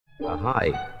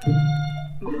Hi.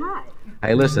 Hi.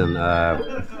 Hey, listen,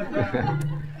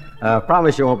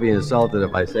 promise you won't be insulted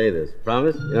if I say this.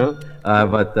 Promise? You know?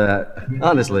 But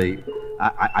honestly,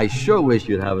 I sure wish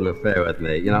you'd have an affair with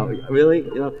me. You know, really?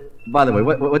 You know? By the way,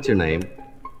 what's your name?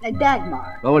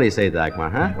 Dagmar. Well, what do you say,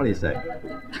 Dagmar, huh? What do you say?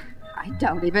 I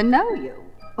don't even know you.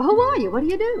 Who are you? What do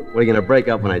you do? Well, you're going to break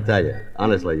up when I tell you.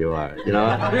 Honestly, you are. You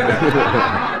know?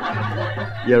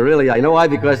 You're really, I know why?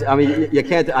 Because, I mean, you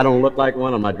can't, I don't look like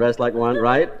one, I'm not dressed like one,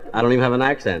 right? I don't even have an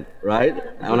accent, right?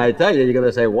 And when I tell you, you're going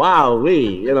to say, wow,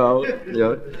 you know.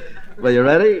 Well, you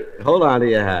ready? Hold on to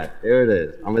your hat. Here it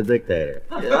is. I'm a dictator.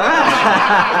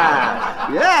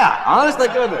 Yeah, honest to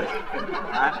goodness.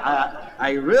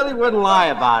 I really wouldn't lie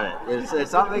about it. It's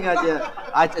something that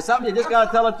it's something you just got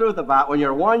to tell the truth about. When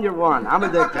you're one, you're one. I'm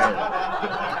a dictator.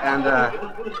 And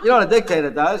you know what a dictator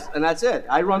does? And that's it.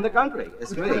 I run the country.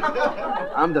 It's me.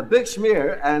 I'm the big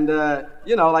schmear, and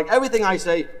you know, like everything I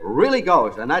say really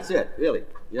goes, and that's it, really.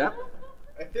 Yeah?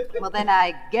 Well, then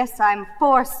I guess I'm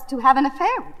forced to have an affair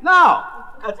with you. No!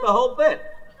 That's the whole bit.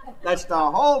 That's the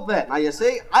whole bit. Now, you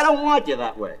see, I don't want you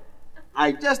that way.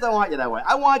 I just don't want you that way.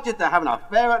 I want you to have an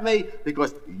affair with me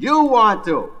because you want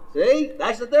to. See?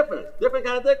 That's the difference. Different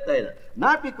kind of dictator.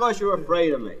 Not because you're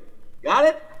afraid of me. Got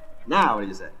it? Now, what do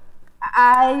you say?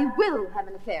 I will have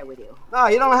an affair with you. No,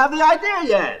 you don't have the idea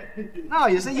yet. No,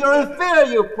 you see, you're in fear,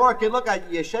 you poor kid. Look at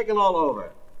you. You're shaking all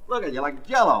over. Look at you like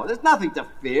Jell-O. There's nothing to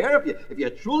fear. If you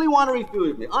truly want to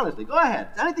refuse me, honestly, go ahead.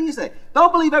 Anything you say.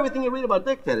 Don't believe everything you read about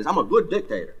dictators. I'm a good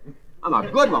dictator. I'm a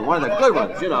good one of the good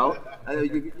ones, you know.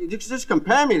 You just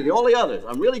compare me to all the others.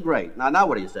 I'm really great. Now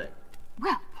what do you say?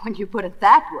 Well, when you put it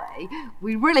that way,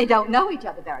 we really don't know each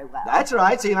other very well. That's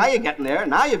right. See, now you're getting there.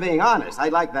 Now you're being honest. I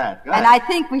like that. Go ahead. And I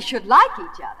think we should like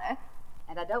each other.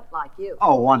 And I don't like you.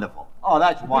 Oh, wonderful. Oh,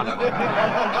 that's wonderful.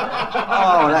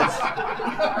 Oh, that's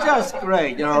just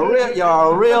great. You're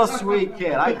a real sweet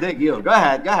kid. I dig you. Go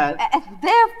ahead. And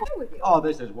therefore with you. Oh,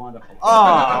 this is wonderful.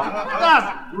 Oh,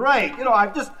 that's great. You know, I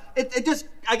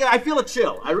feel a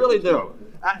chill. I really do.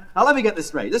 Now, let me get this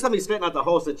straight. Just let me straighten out the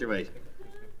whole situation.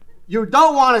 You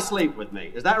don't want to sleep with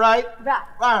me. Is that right? Right.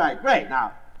 All right, great.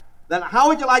 Now, then how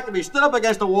would you like to be stood up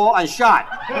against a wall and shot?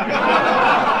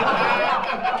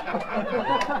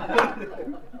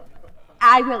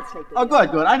 I will sleep with you. Oh,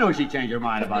 good. I knew she'd change her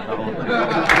mind about the whole thing.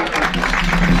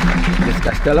 Miss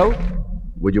Costello,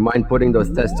 would you mind putting those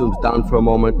test tubes down for a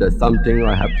moment? There's something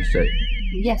I have to say.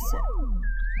 Yes, sir.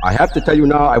 I have to tell you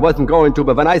now, I wasn't going to,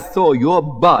 but when I saw your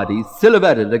body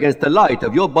silhouetted against the light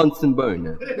of your Bunsen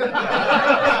burner,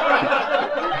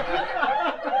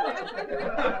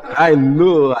 I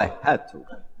knew I had to.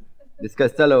 Miss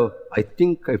Costello, I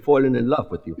think I've fallen in love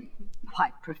with you.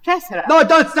 Why, Professor... No,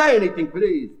 don't say anything,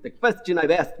 please. The question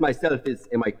I've asked myself is,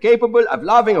 am I capable of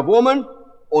loving a woman,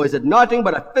 or is it nothing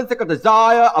but a physical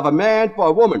desire of a man for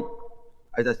a woman?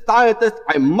 As a scientist,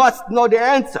 I must know the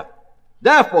answer.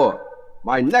 Therefore,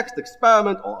 my next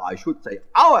experiment, or I should say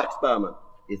our experiment,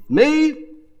 is me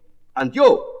and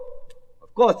you.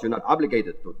 Of course, you're not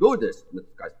obligated to do this, Miss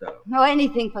Costello. No,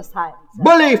 anything for science, sir.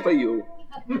 Bully for you.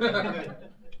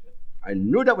 I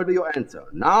knew that would be your answer.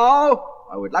 Now,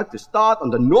 I would like to start on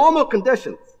the normal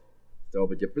conditions. So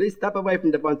would you please step away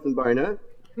from the Bunsen burner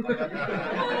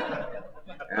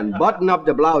and button up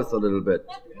the blouse a little bit.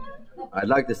 I'd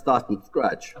like to start from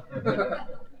scratch.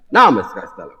 Now, Miss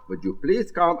Costello, would you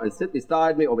please come and sit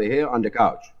beside me over here on the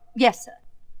couch? Yes, sir.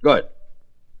 Good.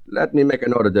 Let me make a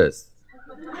note of this.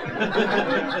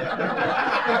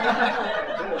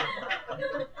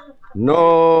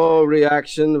 No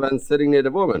reaction when sitting near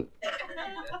the woman.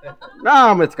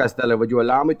 Now, Miss Costello, would you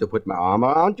allow me to put my arm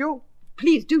around you?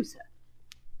 Please do, sir.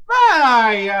 Well,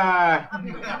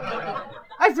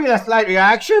 I feel a slight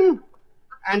reaction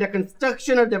and a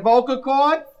constriction of the vocal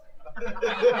cord,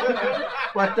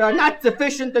 but not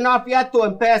sufficient enough yet to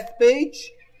impair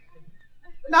speech.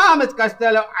 Now, Miss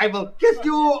Costello, I will kiss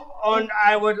you, and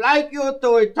I would like you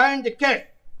to return the kiss.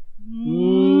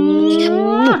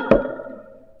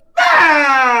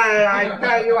 I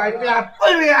tell you, I feel a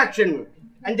full reaction,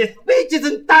 and the speech is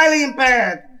entirely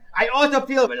impaired. I also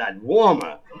feel a lot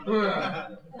warmer.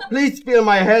 Please feel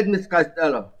my head, Miss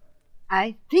Costello.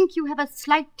 I think you have a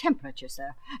slight temperature,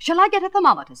 sir. Shall I get a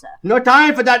thermometer, sir? No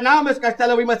time for that now, Miss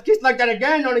Costello. We must kiss like that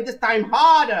again, only this time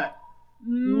harder.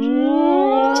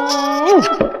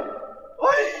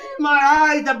 My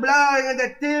eyes are blurring, and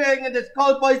the tearing, and the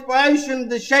cold perspiration,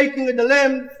 the shaking of the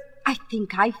limbs. I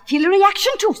think I feel a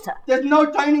reaction too, sir. There's no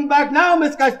turning back now,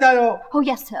 Miss Costello. Oh,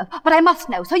 yes, sir. But I must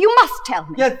know, so you must tell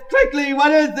me. Yes, quickly,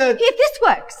 what is it? If this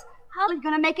works, how are you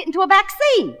going to make it into a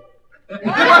vaccine?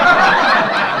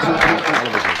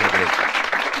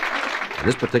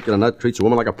 This particular nut treats a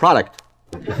woman like a product.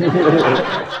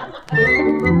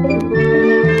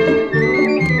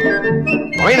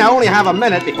 Lorraine, I only have a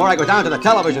minute before I go down to the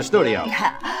television studio.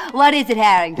 What is it,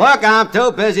 Harrington? Look, I'm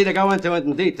too busy to go into it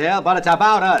in detail, but it's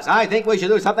about us. I think we should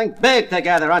do something big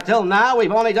together. Until now,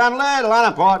 we've only done little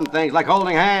unimportant things like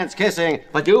holding hands, kissing.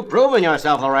 But you've proven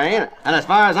yourself, Lorraine. And as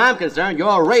far as I'm concerned,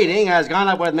 your rating has gone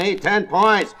up with me 10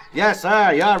 points. Yes,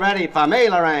 sir, you're ready for me,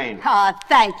 Lorraine. Oh,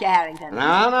 thank you, Harrington.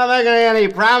 Now, I'm not making any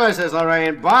promises,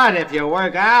 Lorraine, but if you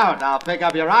work out, I'll pick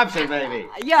up your option, baby.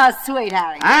 You're sweet,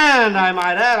 Harrington. And I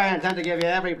might add, I intend to give you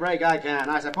every break I can.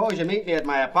 I suppose you meet me at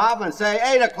my apartment, say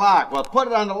 8 o'clock. We'll put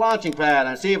it on the launching pad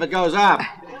and see if it goes up.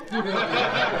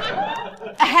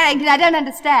 Harrington, I don't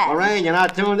understand. Lorraine, you're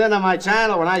not tuned into my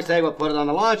channel. When I say we'll put it on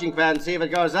the launching pad and see if it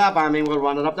goes up, I mean we'll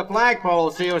run it up the flagpole,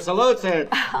 see who salutes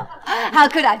it. How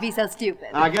could I be so stupid?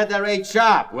 I'll get there 8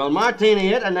 sharp. We'll martini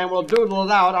it, and then we'll doodle it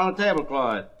out on a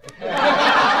tablecloth.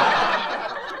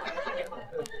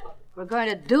 We're going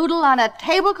to doodle on a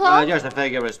tablecloth? Just a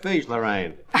figure of speech,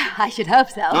 Lorraine. I should hope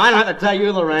so. Now, I don't have to tell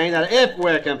you, Lorraine, that if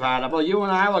we're compatible, you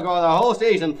and I will go the whole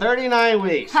season, 39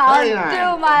 weeks. I'll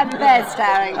 39. do my best,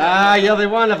 Harrington. You'll be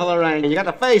wonderful, Lorraine. You got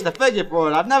the face, the figure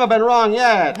for it. I've never been wrong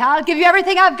yet. I'll give you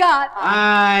everything I've got.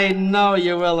 I know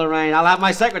you will, Lorraine. I'll have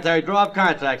my secretary draw up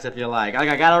contracts if you like.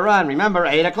 I gotta run. Remember,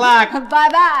 8 o'clock.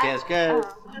 Bye-bye. Kiss, kiss.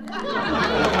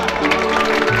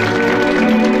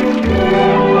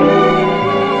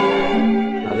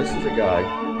 Now, this is a guy.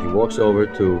 He walks over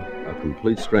to a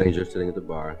complete stranger sitting at the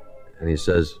bar, and he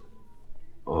says,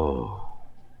 "Oh,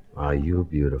 are you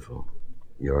beautiful?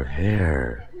 Your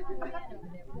hair,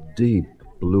 deep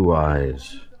blue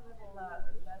eyes,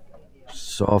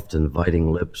 soft,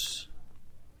 inviting lips.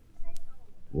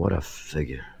 What a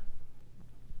figure.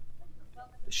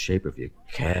 The shape of your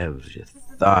calves, your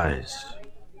thighs.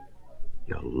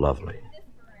 You're lovely.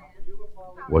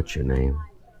 What's your name?"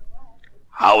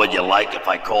 How would you like if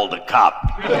I called a cop?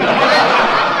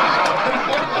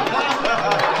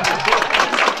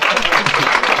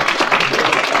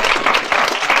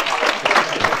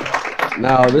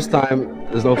 Now, this time,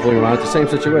 there's no fooling around. It's the same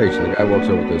situation. The guy walks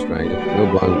over to a stranger. No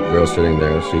blonde girl sitting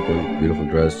there, sequin, beautiful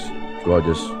dress,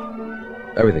 gorgeous.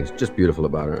 Everything's just beautiful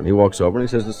about her. And he walks over and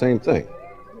he says the same thing.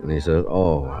 And he says,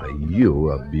 "Oh, are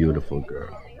you a beautiful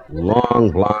girl?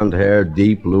 Long blonde hair,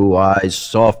 deep blue eyes,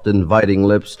 soft, inviting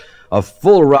lips, a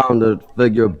full-rounded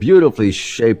figure, beautifully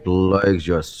shaped legs.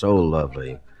 You're so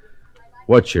lovely.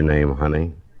 What's your name,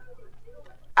 honey?"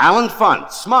 Alan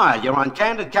Funt, smile, you're on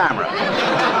candid camera.